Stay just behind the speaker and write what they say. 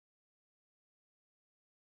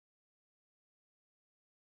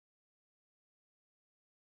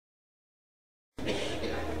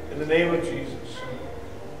the name of Jesus.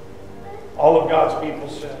 All of God's people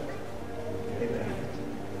said, amen.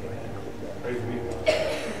 Amen. Praise be to God.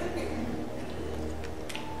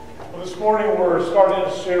 Well, this morning we're starting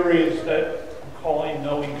a series that I'm calling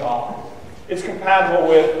Knowing God. It's compatible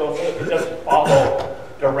with, it doesn't follow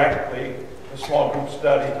directly the small group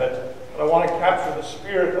study, but I want to capture the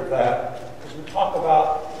spirit of that as we talk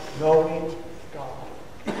about knowing God.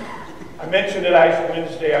 I mentioned it Ash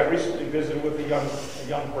Wednesday. I recently visited with a young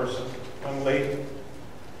person, young lady.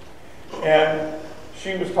 And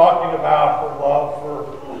she was talking about her love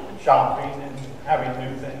for shopping and having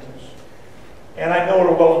new things. And I know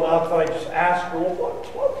her well enough that I just asked her, well,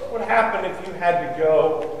 what would happen if you had to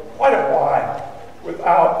go quite a while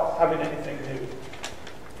without having anything new?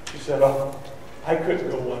 She said, oh, I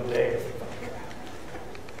couldn't go one day.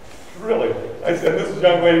 Really? I said, this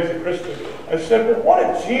young lady's a Christian. I said, well,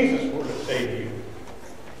 what if Jesus were to say to you,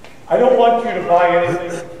 I don't want you to buy anything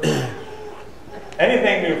for 3 weeks.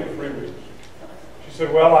 Anything new for 3 weeks. She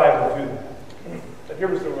said, well, I will do that. But here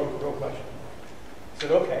was the real question. I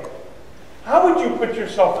said, okay, how would you put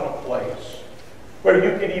yourself in a place where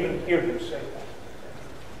you could even hear him say that?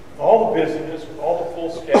 With all the busyness, with all the full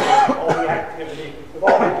schedule, with all the activity, with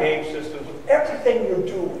all the game systems, with everything you're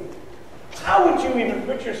doing, how would you even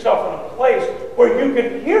put yourself in a place where you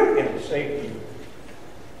could hear him say to you,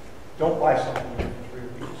 don't buy something new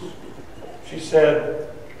for 3 weeks? She said,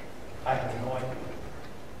 I have no idea.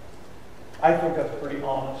 I think that's pretty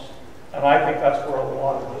honest. And I think that's where a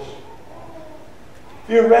lot of us are.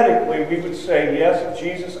 Theoretically, we would say, yes, if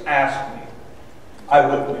Jesus asked me, I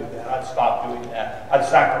would do that. I'd stop doing that. I'd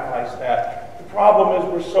sacrifice that. The problem is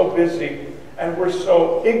we're so busy and we're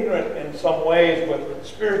so ignorant in some ways with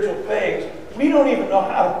spiritual things, we don't even know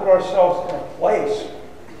how to put ourselves in a place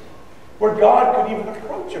where God could even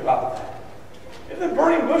approach about that. If the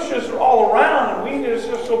burning bushes are all around and we are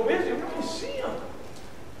just so busy, we don't see them.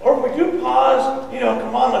 Or if we do pause,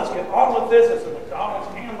 come on, let's get on with this. It's a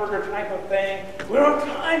McDonald's hamburger type of thing. We don't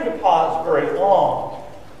have time to pause very long.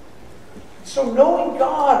 So knowing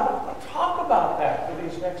God, I'll talk about that for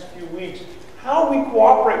these next few weeks. How we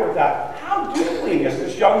cooperate with that. How do we, as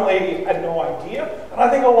this young lady had no idea, and I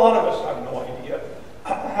think a lot of us have no idea,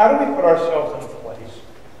 how do we put ourselves in a place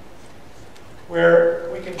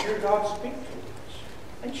where we can hear God speak to us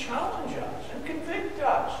and challenge us and convict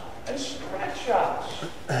us and stretch us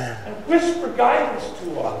and whisper guidance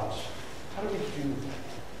to us? How do we do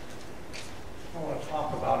that? I want to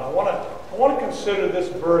talk about it. I want to consider this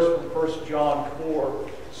verse from 1 John 4,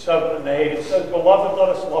 7 and 8. It says, beloved, let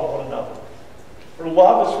us love one another. For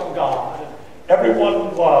love is from God. And everyone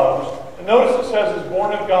who loves, and notice it says is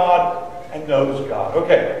born of God and knows God.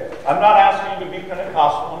 Okay, I'm not asking you to be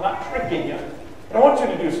Pentecostal. I'm not tricking you. But I want you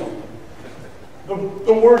to do something.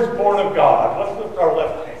 The word's born of God. Let's lift our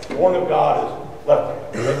left hand. Born of God is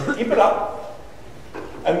left hand. Okay? Keep it up.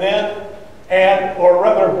 And then, and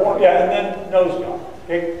then knows God.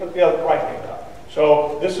 Okay, put the other right hand up.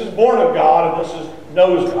 So this is born of God and this is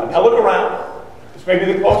knows God. Now look around. It's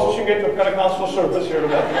maybe the closest you get to a Pentecostal service here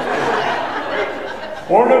today.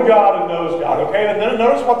 Born of God and knows God. Okay, and then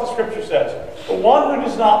notice what the scripture says. The one who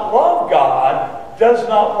does not love God does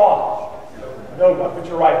not what? Know God. Put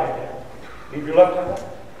your right hand down. Leave your left hand up.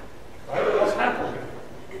 Right? What's happening?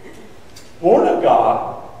 Born of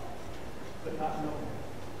God, but not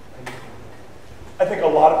knowing. I think a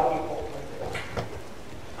lot of people,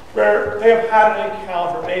 where they have had an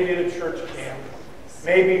encounter, maybe at a church camp,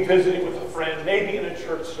 maybe visiting with a friend, maybe in a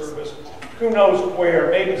church service, who knows where,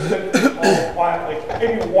 maybe sitting at home quietly,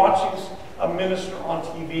 maybe watching a minister on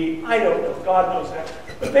TV. I don't know. God knows that.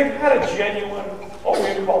 But they've had a genuine, what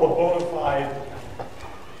we would call a bona fide,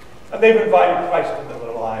 and they've invited Christ into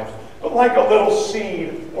their lives. But like a little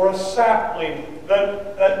seed or a sapling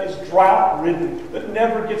that is drought-ridden, that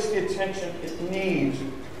never gets the attention it needs.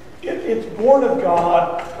 It's born of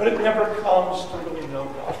God, but it never comes to really know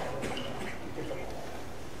God.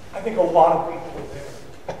 I think a lot of people are there,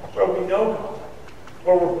 where we know God,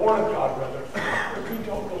 where we're born of God, rather, but we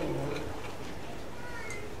don't really know it.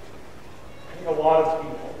 I think a lot of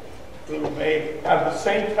people who may have the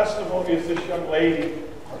same testimony as this young lady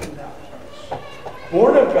are in that place.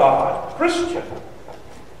 Born of God, Christian,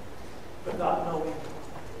 but not knowing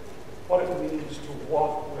what it means to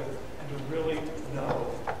walk with and to really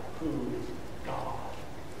know who God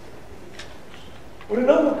is. Well, to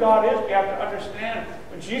know who God is, we have to understand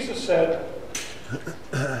when Jesus said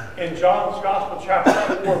in John's Gospel, chapter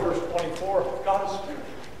 4, verse 24, God is spirit.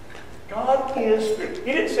 God is spirit.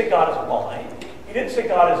 He didn't say God is mind. He didn't say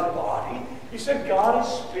God is body. He said God is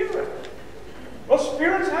spirit. Well,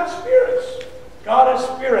 spirits have spirits. God is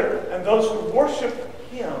spirit, and those who worship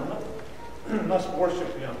him, must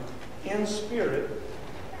worship him in spirit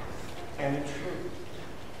and in truth.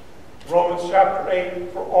 Romans chapter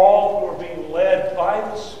 8, for all who are being led by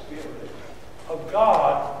the Spirit of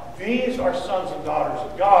God, these are sons and daughters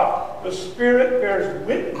of God. The Spirit bears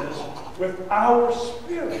witness with our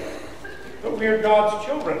spirit that we are God's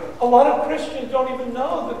children. A lot of Christians don't even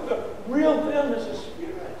know that the real them is a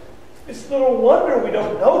spirit. It's little wonder we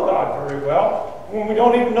don't know God very well when we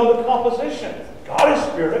don't even know the composition. God is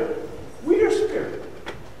spirit. We are spirit.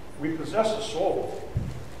 We possess a soul,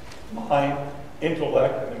 mind,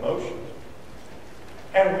 intellect, and emotions.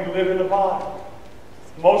 And we live in a body.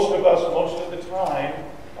 Most of us, most of the time,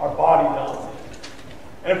 are body dominated.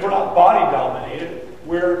 And if we're not body dominated,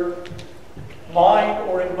 we're mind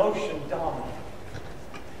or emotion dominated.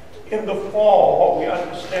 In the fall, what we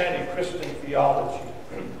understand in Christian theology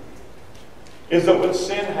is that when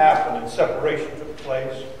sin happened and separation took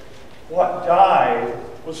place, what died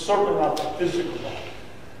was certainly not the physical body.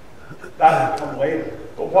 That would come later.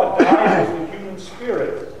 But what died was the human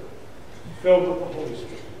spirit filled with the Holy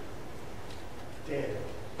Spirit. Dead.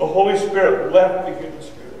 The Holy Spirit left the human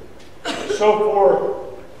spirit. So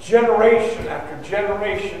for generation after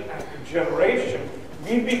generation after generation,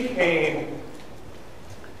 we became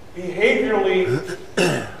behaviorally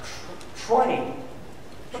trained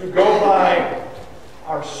to go by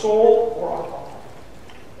our soul or our body.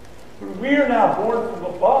 But we are now born from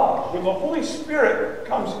above. When the Holy Spirit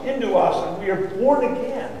comes into us and we are born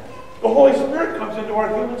again, the Holy Spirit comes into our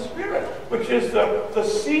human spirit, which is the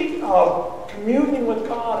seat of communion with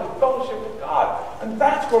God and fellowship with God. And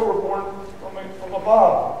that's where we're born from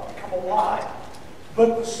above, become alive.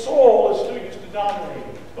 But the soul is still used to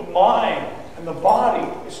dominating. The mind and the body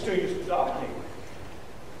is still used to dominating.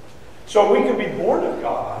 So we can be born of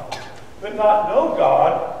God, but not know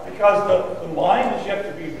God, because the mind is yet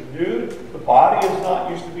to be renewed. The body is not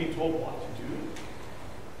used to be told what to do.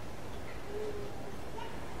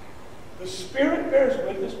 The Spirit bears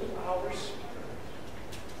witness with our spirit.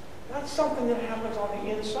 That's something that happens on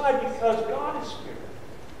the inside because God is Spirit.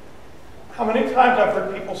 How many times I've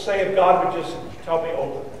heard people say, if God would just tell me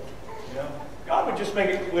openly, God would just make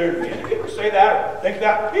it clear to me. And people say that or think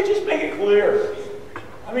that, He'd just make it clear.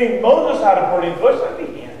 I mean, Moses had a burning bush. That'd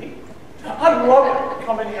be handy. I'd love to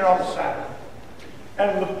come in here on a Saturday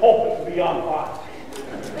and the pulpit would be on fire.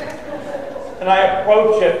 And I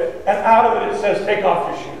approach it, and out of it it says, take off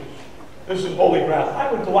your shoes. This is holy ground.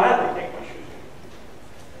 I would gladly take my shoes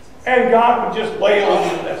off. And God would just lay on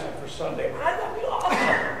me the lesson for Sunday. That'd be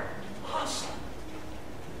awesome. Awesome.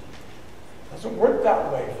 It doesn't work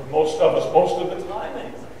that way for most of us, most of the time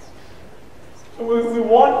anyway. So we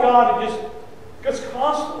want God to just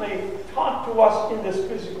constantly talk to us in this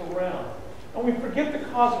physical realm. And we forget the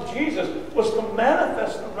cause of Jesus was to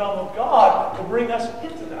manifest the realm of God, to bring us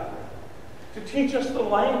into that realm, to teach us the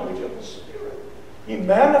language of the Spirit. He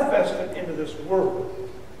manifested into this world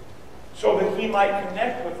so that He might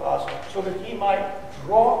connect with us, so that He might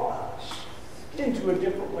draw us into a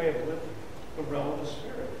different way of living, the realm of the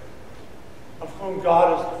Spirit, of whom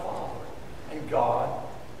God is the Father, and God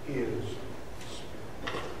is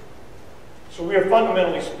Spirit. So we are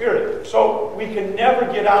fundamentally Spirit. So we can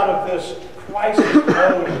never get out of this crisis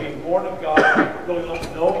mode of being born of God, really not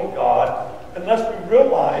knowing God, unless we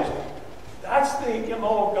realize that's the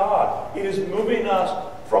MO of God. It is moving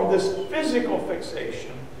us from this physical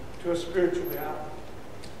fixation to a spiritual reality.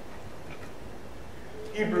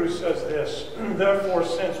 Hebrews says this, therefore,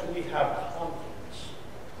 since we have confidence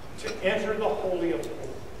to enter the Holy of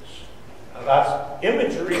Holies. Now that's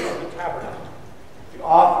imagery of the tabernacle. The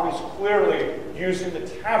author is clearly using the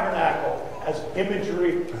tabernacle as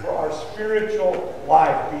imagery for our spiritual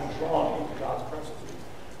life being drawn into God's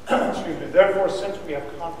presence. Excuse me. Therefore, since we have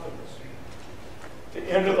confidence to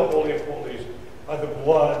enter the Holy of Holies by the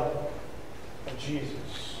blood of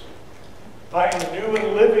Jesus, by a new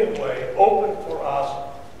and living way opened for us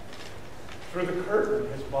through the curtain,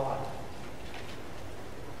 His body.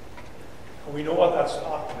 And we know what that's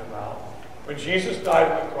talking about. When Jesus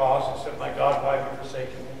died on the cross and said, my God, why have you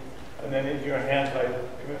forsaken me? And then into your hands I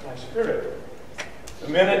commit my spirit. The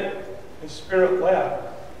minute His Spirit left,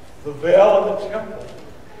 the veil of the temple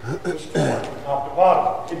was torn from top to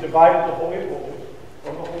bottom. It divided the Holy of Holies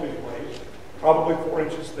from the Holy Place, probably 4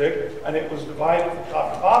 inches thick, and it was divided from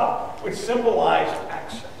top to bottom, which symbolized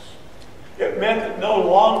access. It meant that no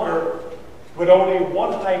longer would only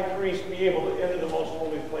one high priest be able to enter the most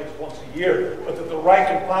holy place once a year, but that the rank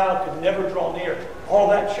and file could never draw near. All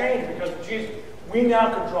that changed because of Jesus. We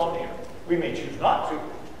now can draw near. We may choose not to,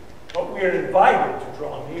 but we are invited to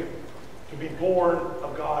draw near, to be born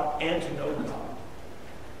of God and to know God.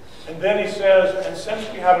 And then he says, and since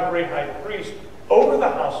we have a great high priest over the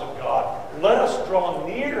house of God, let us draw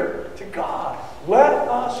near to God. Let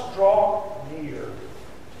us draw near.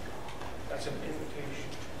 That's an invitation.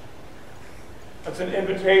 That's an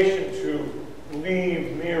invitation to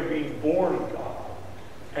leave mere being born of God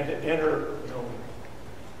and to enter knowing.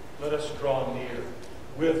 Let us draw near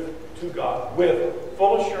to God with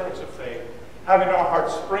full assurance of faith, having our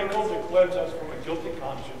hearts sprinkled to cleanse us from a guilty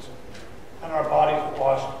conscience and our bodies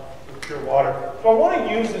washed with pure water. So I want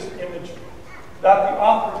to use this imagery that the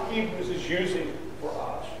author of Hebrews is using for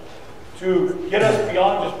us to get us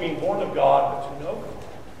beyond just being born of God, but to know God.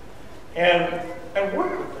 And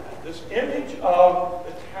work with that, this image of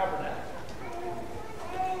the tabernacle.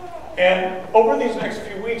 And over these next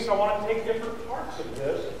few weeks, I want to take different parts of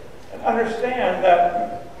this and understand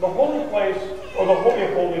that the holy place, or the Holy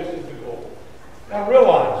of Holies, is the goal. Now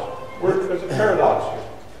realize, there's a paradox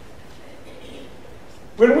here.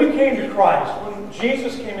 When we came to Christ, when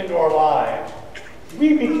Jesus came into our lives,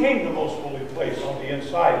 we became the most holy place on the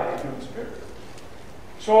inside of the human spirit.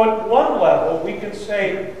 So at one level, we can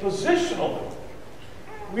say positionally,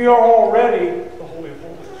 we are already the Holy of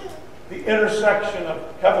Holies. The intersection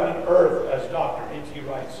of heaven and earth, as Dr. N.T.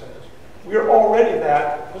 Wright says. We are already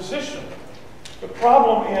that positionally. The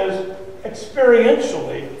problem is,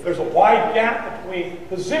 experientially, there's a wide gap between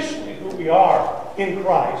positionally who we are in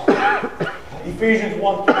Christ. Ephesians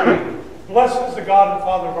 1:3. Blessed is the God and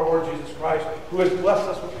Father of our Lord Jesus Christ, who has blessed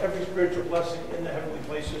us with every spiritual blessing in the heavenly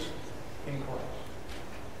places in Christ.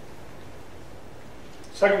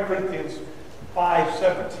 2 Corinthians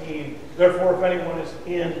 5:17. Therefore, if anyone is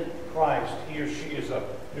in Christ, he or she is a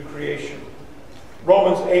new creation.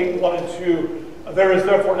 Romans 8:1 and 2. There is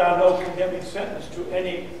therefore now no condemning sentence to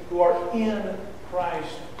any who are in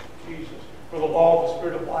Christ Jesus. For the law of the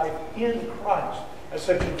Spirit of life in Christ has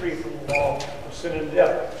set you free from the law of sin and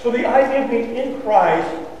death. So the idea of being in Christ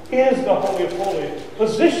is the Holy of Holies.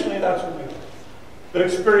 Positionally, that's what we do. But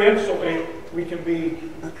experientially, we can be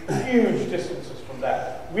huge distances from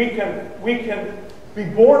that. We can be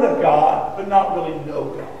born of God, but not really know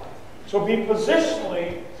God. So be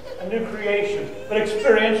positionally a new creation, but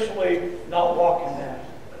experientially not walking that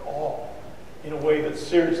at all in a way that's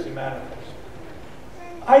seriously manifest.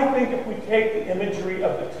 I think if we take the imagery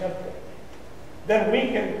of the temple, then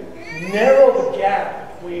we can narrow the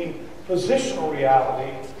gap between positional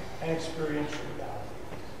reality and experiential reality.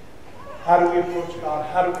 How do we approach God?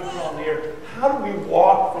 How do we draw near? How do we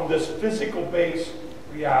walk from this physical-based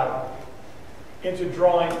reality into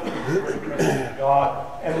drawing into the presence of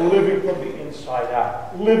God and living from the inside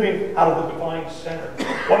out, living out of the divine center?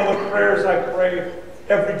 One of the prayers I pray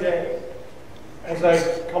every day as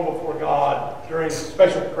I come before God during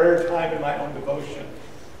special prayer time in my own devotion,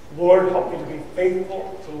 Lord, help me to be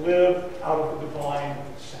faithful to live out of the divine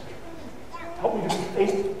center. Help me to be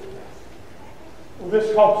faithful. Well,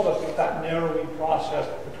 this helps us with that narrowing process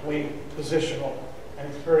between positional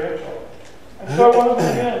and experiential. And so I want to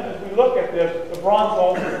begin, as we look at this, the bronze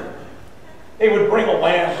altar. They would bring a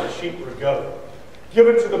lamb or a sheep or a goat, give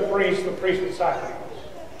it to the priest would sacrifice.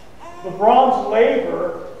 The bronze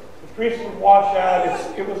laver, the priest would wash out,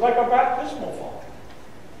 it was like a baptismal font.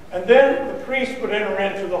 And then the priest would enter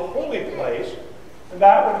into the holy place, and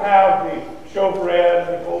that would have the showbread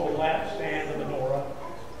and the golden lampstand and the menorah,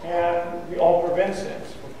 and the altar of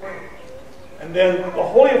incense for prayer. And then the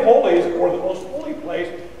Holy of Holies, or the most holy place,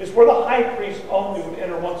 is where the high priest only would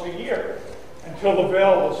enter once a year until the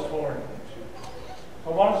veil was torn in two. I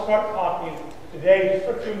want to start talking today, just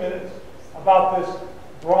for 2 minutes, about this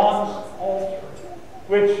bronze altar,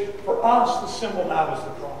 which for us, the symbol now is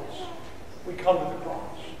the cross. We come to the cross.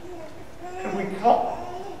 And we come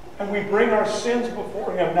and we bring our sins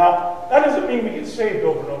before Him. Now, that doesn't mean we get saved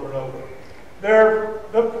over and over and over.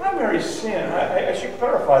 The primary sin, I should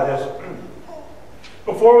clarify this.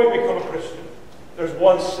 Before we become a Christian, there's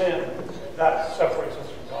one sin that separates us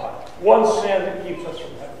from God. One sin that keeps us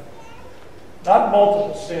from heaven. Not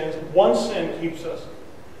multiple sins. One sin keeps us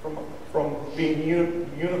from being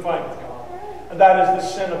unified with God. And that is the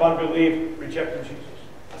sin of unbelief, rejecting Jesus.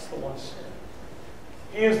 That's the one sin.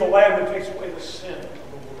 He is the Lamb who takes away the sin of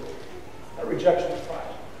the world. That rejection of Christ.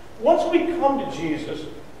 Once we come to Jesus,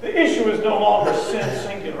 the issue is no longer sin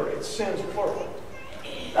singular, it's sins plural.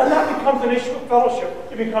 And that becomes an issue of fellowship.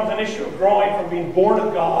 It becomes an issue of growing from being born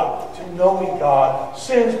of God to knowing God.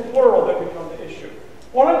 Sins plural that become the issue.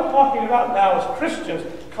 What I'm talking about now as Christians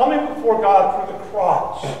coming before God through the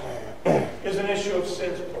cross is an issue of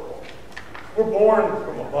sins plural. We're born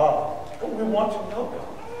from above, but we want to know God.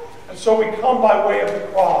 And so we come by way of the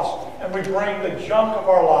cross and we bring the junk of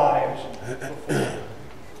our lives before Him.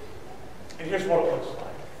 And here's what it looks like.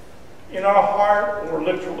 In our heart, or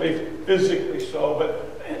literally, physically so,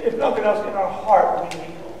 but if nothing else, in our heart, we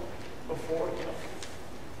kneel before Him.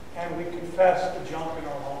 And we confess the junk in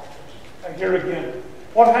our lives. And here again,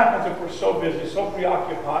 what happens if we're so busy, so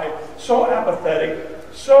preoccupied, so apathetic,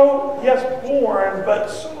 so, yes, born, but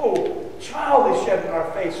so childish yet in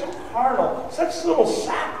our faith, so carnal, such little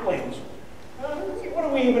saplings? What do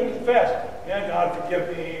we even confess? Yeah, God,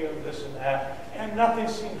 forgive me of this and that. And nothing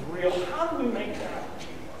seems real. How do we make that real?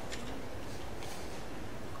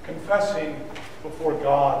 Confessing before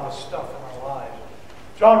God the stuff in our lives.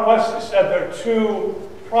 John Wesley said there are two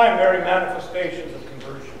primary manifestations of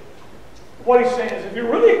conversion. What he's saying is, if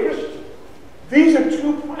you're really a Christian, these are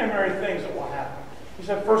two primary things that will happen. He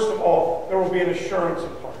said, first of all, there will be an assurance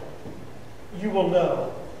of pardon. You will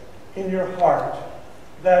know in your heart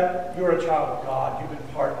that you're a child of God. You've been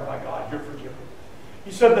pardoned by God. You're forgiven.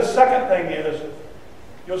 He said the second thing is,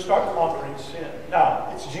 you'll start conquering sin.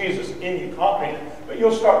 Now, it's Jesus in you conquering it, but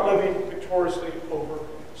you'll start living victoriously over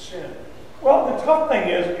sin. Well, the tough thing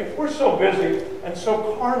is, if we're so busy and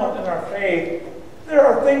so carnal in our faith, there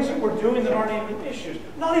are things that we're doing that aren't even issues,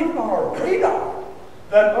 not even on our radar,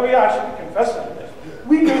 that, oh yeah, I should be confessing this.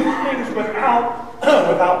 We do things without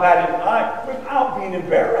batting an eye, without being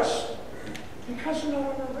embarrassed, because they're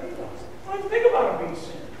not on our radar. Don't even think about it being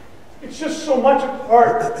sin. It's just so much a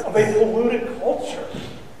part of a polluted culture.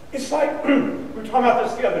 It's like, we were talking about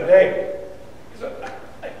this the other day.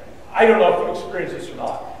 I don't know if you experienced this or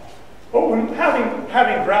not. But when having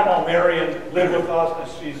Grandma Marion live with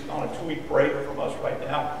us, and she's on a 2-week break from us right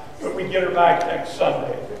now, but we get her back next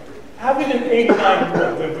Sunday. Having an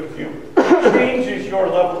 89-year-old live with you changes your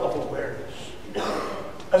level of awareness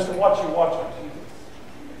as to what you watch on TV.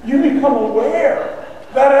 You become aware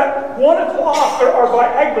that at 1 o'clock there are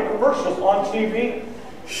Viagra commercials on TV.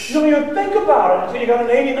 You don't even think about it until you got an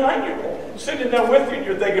 89-year-old sitting there with you and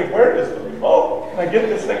you're thinking, where is the remote? Can I get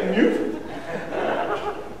this thing muted?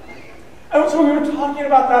 And so we were talking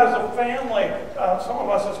about that as a family, some of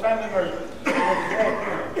us as family members.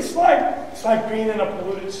 It's like being in a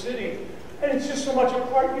polluted city, and it's just so much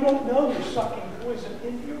apart, you don't know you're sucking poison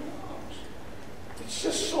into your lungs. It's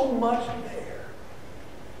just so much there.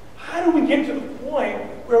 How do we get to the point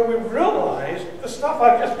where we realize the stuff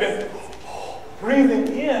I've just been breathing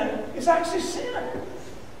in is actually sin?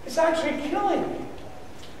 It's actually killing me.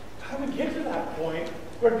 How do we get to that point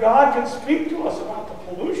where God can speak to us about the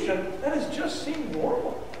pollution that has just seemed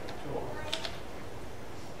normal to us?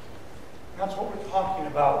 That's what we're talking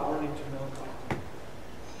about, learning to know God.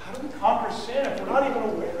 How do we conquer sin if we're not even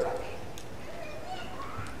aware of it?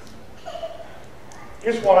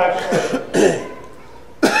 Here's what I've said.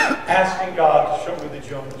 Asking God to show me the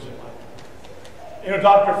Jonas in my life. You know,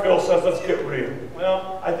 Dr. Phil says, let's get real.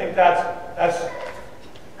 Well, I think that's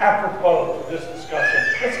apropos to this discussion.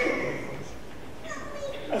 Let's get real.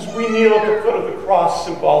 As we kneel at the foot of the cross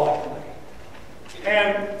symbolically.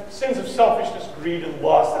 And sins of selfishness, greed, and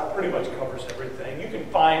lust, that pretty much covers everything. You can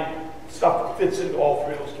find stuff that fits into all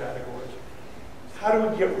three of those categories. How do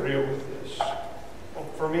we get real with this? Well,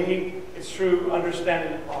 for me, it's through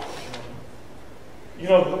understanding the prophet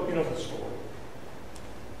Jonah. You know the story.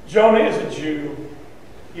 Jonah is a Jew.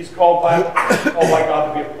 He's called by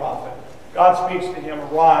God to be a prophet. God speaks to him,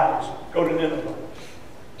 arise, go to Nineveh,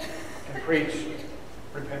 and preach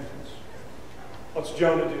repentance. What's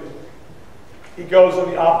Jonah do? He goes in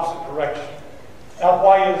the opposite direction. Now,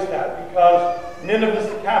 why is that? Because Nineveh is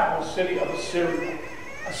the capital city of Assyria.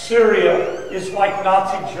 Assyria is like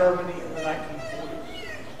Nazi Germany in the 1940s.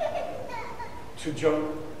 To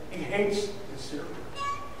Jonah, he hates the Assyrians.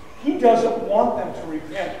 He doesn't want them to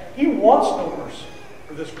repent. He wants no mercy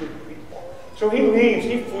for this group of people. So he leaves,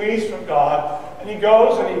 he flees from God, and he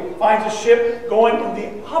goes and he finds a ship going in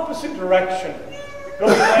the opposite direction.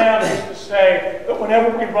 Billy Graham used to say that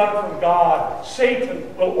whenever we run from God,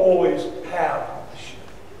 Satan will always have the ship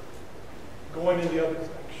going in the other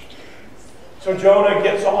direction. So Jonah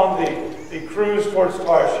gets on the cruise towards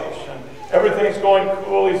Tarshish, and everything's going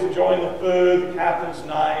cool. He's enjoying the food. The captain's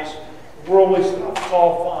nice. Worldly stuff. It's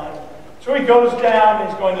all fun. So he goes down.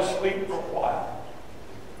 He's going to sleep for a while.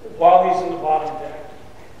 While he's in the bottom deck,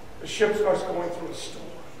 the ship starts going through a storm.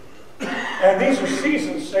 And these are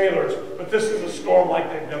seasoned sailors, but this is a storm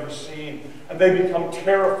like they've never seen. And they become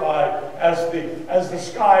terrified as the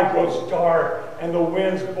sky grows dark and the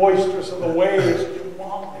wind's boisterous and the waves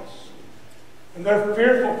humongous. And they're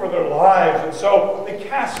fearful for their lives. And so they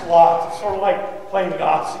cast lots. It's sort of like playing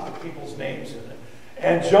Yahtzee with people's names in it.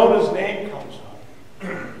 And Jonah's name comes up.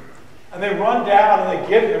 And they run down and they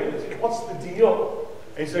get him and they say, what's the deal?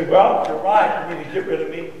 And he said, well, you're right. You need to get rid of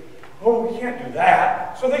me. Oh, we can't do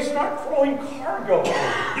that. So they start throwing cargo.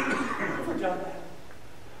 done that?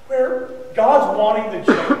 Where God's wanting the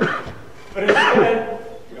Jonah, but instead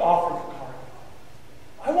we offer the cargo.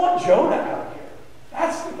 I want Jonah out here.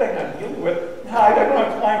 That's the thing I'm dealing with. No, I don't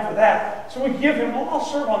have time for that. So we give him, well, I'll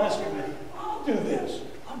serve on this committee. I'll do this.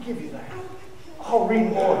 I'll give you that. I'll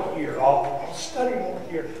read more here. I'll study more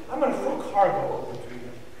here. I'm going to throw cargo over to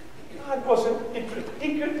you. God wasn't interested.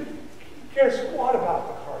 He cares a lot about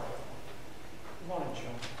the cargo. He wanted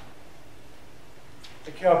Jonah.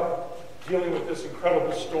 They kept dealing with this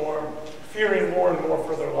incredible storm, fearing more and more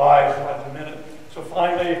for their lives by the minute. So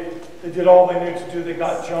finally, they did all they knew to do. They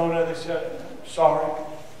got Jonah. They said, sorry,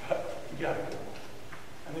 but you got to go.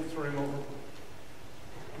 And they threw him over.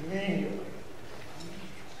 Immediately.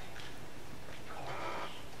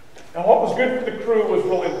 Now, what was good for the crew was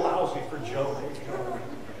really lousy for Jonah.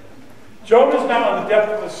 Jonah's now in the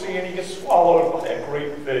depth of the sea, and he gets swallowed by a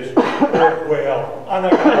great fish or a whale. I'm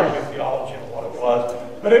not going to go into theology on what it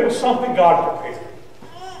was, but it was something God prepared.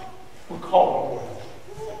 We'll call it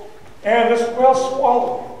a whale. And this whale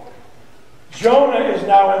swallowed him. Jonah is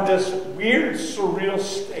now in this weird, surreal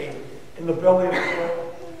state in the belly of the whale.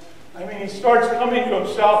 I mean, he starts coming to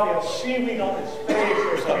himself. He has seaweed on his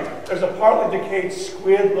face. There's a partly decayed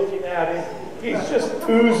squid looking at him. He's just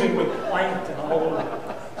oozing with plankton all over the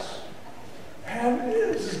place. And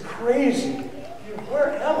this is crazy.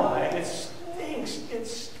 Where am I? And it stinks. It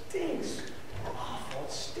stinks. Awful.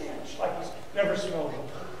 It stinks like he's never smelled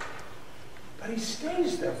before. But he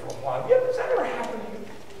stays there for a while. Yeah, has that ever happened to you?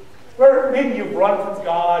 Where maybe you've run from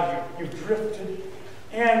God, you've drifted,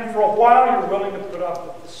 and for a while you're willing to put up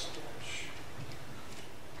with the stench.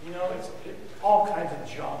 You know, it's all kinds of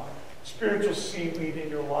junk. Spiritual seaweed in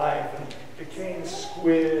your life, and decaying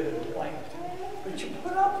squid and plankton. But you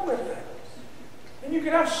put up with it. And you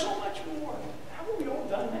can have so much more. Haven't we all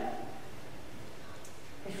done that?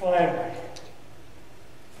 And finally,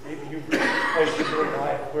 maybe you've reached a place in your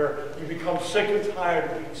life where you become sick and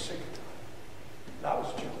tired of being sick and tired. That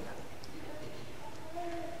was Jonah.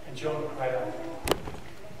 And Jonah cried out.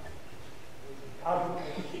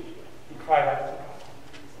 He cried out to God.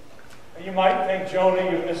 And you might think, Jonah,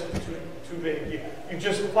 you missed it too big. You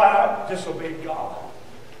just flat out disobeyed God.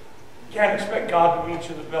 You can't expect God to meet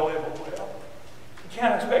you in the belly of a whale. You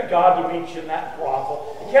can't expect God to meet you in that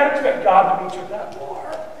brothel. You can't expect God to meet you at that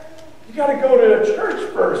bar. You got to go to a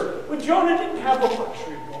church first. But Jonah didn't have the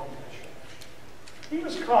luxury of going to church. He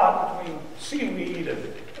was caught between seaweed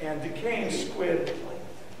and decaying squid.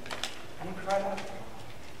 And he cried out to God.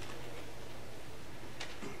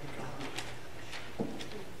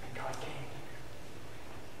 And God came.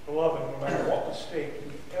 Beloved, no matter what mistake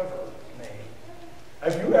you ever made,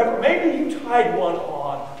 have you ever, maybe you tied one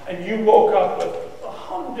on and you woke up with a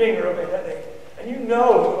humdinger of a headache and you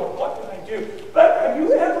know, what did I do? But have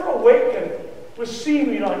you ever awakened with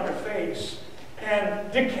seaweed on your face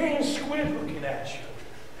and decaying squid looking at you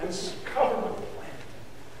and covered with plankton?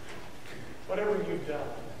 Whatever you've done,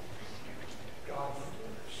 God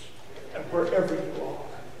forgives. And wherever you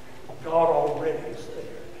are, God already is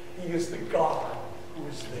there. He is the God who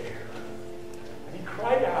is there. And he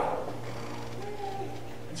cried out.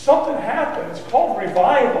 And something happened. It's called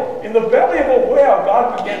revival. In the belly of a whale,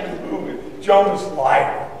 God began to move in Jonah's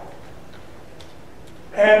life.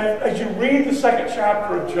 And as you read the second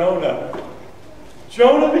chapter of Jonah,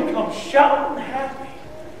 Jonah becomes shouting happy.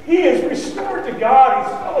 He is restored to God.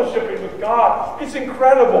 He's fellowshipping with God. It's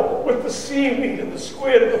incredible. With the seaweed and the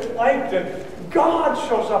squid and the plankton, God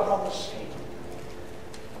shows up on the scene.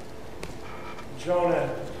 Jonah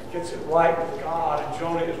gets it right with God, and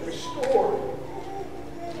Jonah is restored.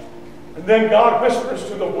 And then God whispers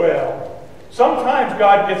to the whale. Sometimes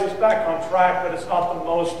God gets us back on track, but it's not the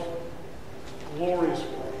most glorious way.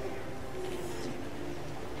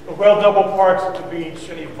 The whale double parks at the beach,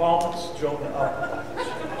 and he vomits Jonah up.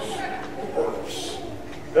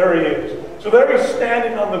 There he is. So there he's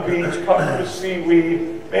standing on the beach, covered with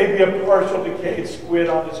seaweed, maybe a partial decayed squid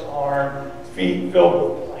on his arm, feet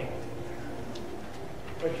filled with plankton.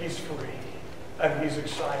 But he's free, and he's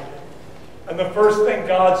excited. And the first thing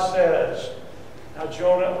God says, now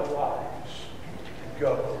Jonah, arise and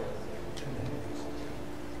go.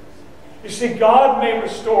 You see, God may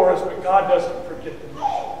restore us, but God doesn't forget the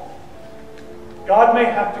mission. God may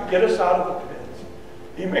have to get us out of the pit.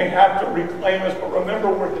 He may have to reclaim us, but remember,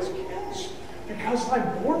 we're his kids. Because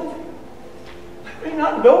I'm born of him. I may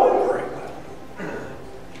not know him very well,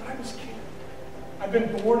 but I'm his kid. I've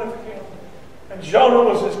been born of him. And Jonah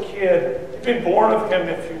was his kid. He'd been born of him,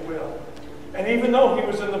 if you will. And even though he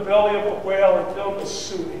was in the belly of a whale and filled with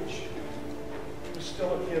sewage, he was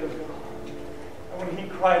still a kid of God. And when he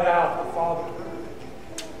cried out, the Father heard.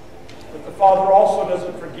 But the Father also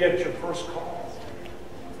doesn't forget your first call.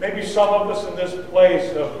 Maybe some of us in this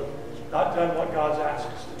place have not done what God's asked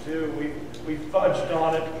us to do. We've fudged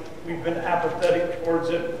on it. We've been apathetic towards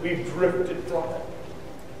it. We've drifted from it.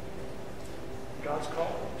 God's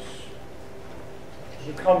calling us.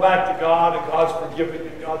 You come back to God, and God's forgiven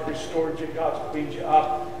you, God's restored you, God's cleaned you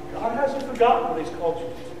up. God hasn't forgotten what He's called you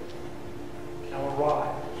to do. Now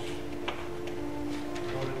arise.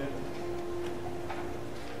 Go to Nineveh.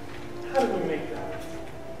 How do we make that?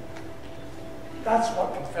 That's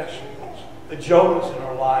what confession is. The Jonahs in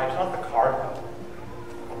our lives, not the cardinal.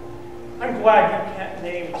 I'm glad you can't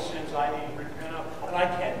name the sins I need to repent of, and I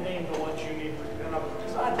can't name the ones you need to repent of,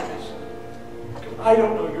 because I miss it. I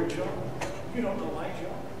don't know your Jonah. You don't know my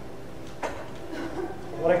Jonah.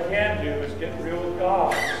 What I can do is get real with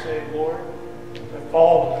God and say, Lord, I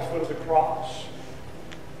fall at the foot of the cross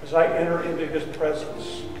as I enter into His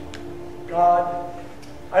presence. God,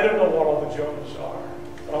 I don't know what all the Jonahs are,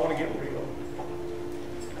 but I want to get real.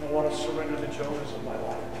 And I want to surrender the Jonahs in my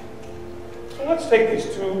life. So let's take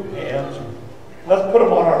these two hands. Let's put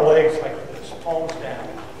them on our legs like this, palms down.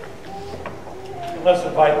 And let's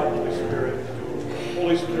invite the Holy Spirit.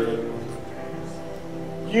 Holy Spirit,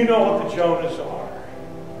 you know what the Jonahs are.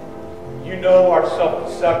 You know our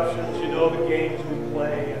self-deceptions. You know the games we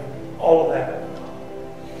play and all of that.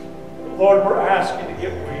 But Lord, we're asking to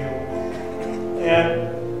get real.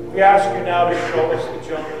 And we ask you now to show us the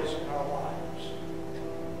Jonahs in our lives.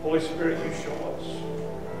 Holy Spirit, you show us.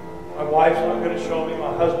 My wife's not going to show me.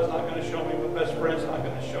 My husband's not going to show me. My best friend's not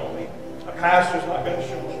going to show me. My pastor's not going to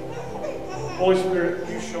show me. Holy Spirit,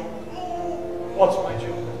 you show me. What's my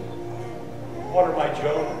Jonah? What are my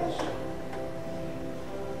Jonahs?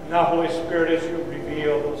 Now, Holy Spirit, as you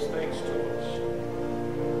reveal those things to us,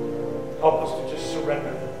 help us to just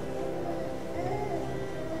surrender them.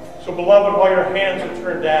 So, beloved, while your hands are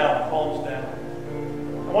turned down, palms down,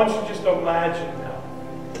 I want you just to imagine now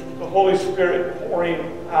the Holy Spirit pouring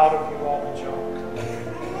out of you all the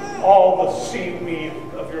junk, all the seaweed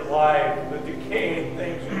of your life, the decaying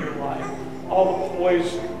things in your life, all the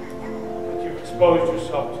poison that you've exposed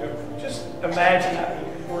yourself to. Just imagine that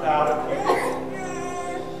being poured out of you.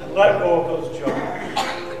 And let go of those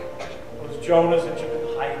Jonahs that you've been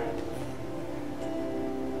hiding.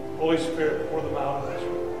 Holy Spirit, pour them out in this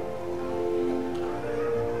room.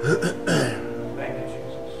 Thank you,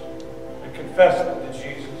 Jesus. And confess them to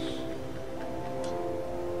Jesus.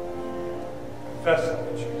 Confess them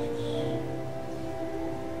to Jesus.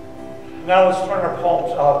 Now let's turn our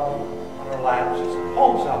palms up on our laps. Just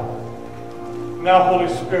palms up. Now, Holy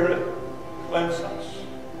Spirit, cleanse us,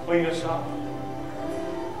 clean us up,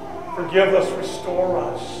 forgive us, restore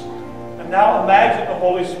us. And now imagine the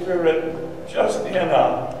Holy Spirit just in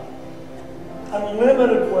an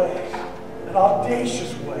unlimited way, an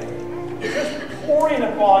audacious way, just pouring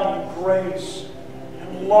upon you grace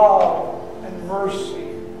and love and mercy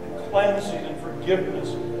and cleansing and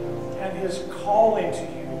forgiveness and His calling to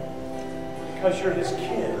you because you're His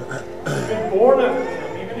kid. You've been born of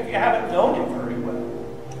Him, even if you haven't known Him very well.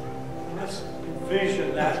 And let's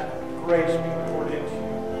envision that grace being poured into you.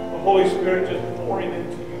 The Holy Spirit just pouring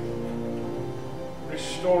into you,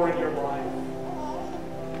 restoring your life.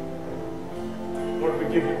 Lord, we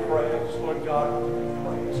give you praise. Lord God, we give you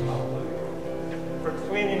praise. Hallelujah. For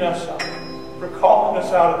cleaning us up, for calling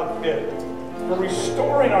us out of the pit, for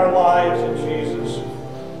restoring our lives in Jesus,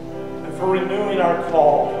 and for renewing our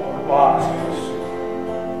call to our lives.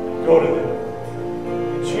 Go to them.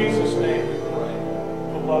 In Jesus' name we pray.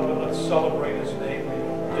 Beloved, let's celebrate His name.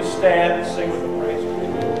 Just stand and sing with the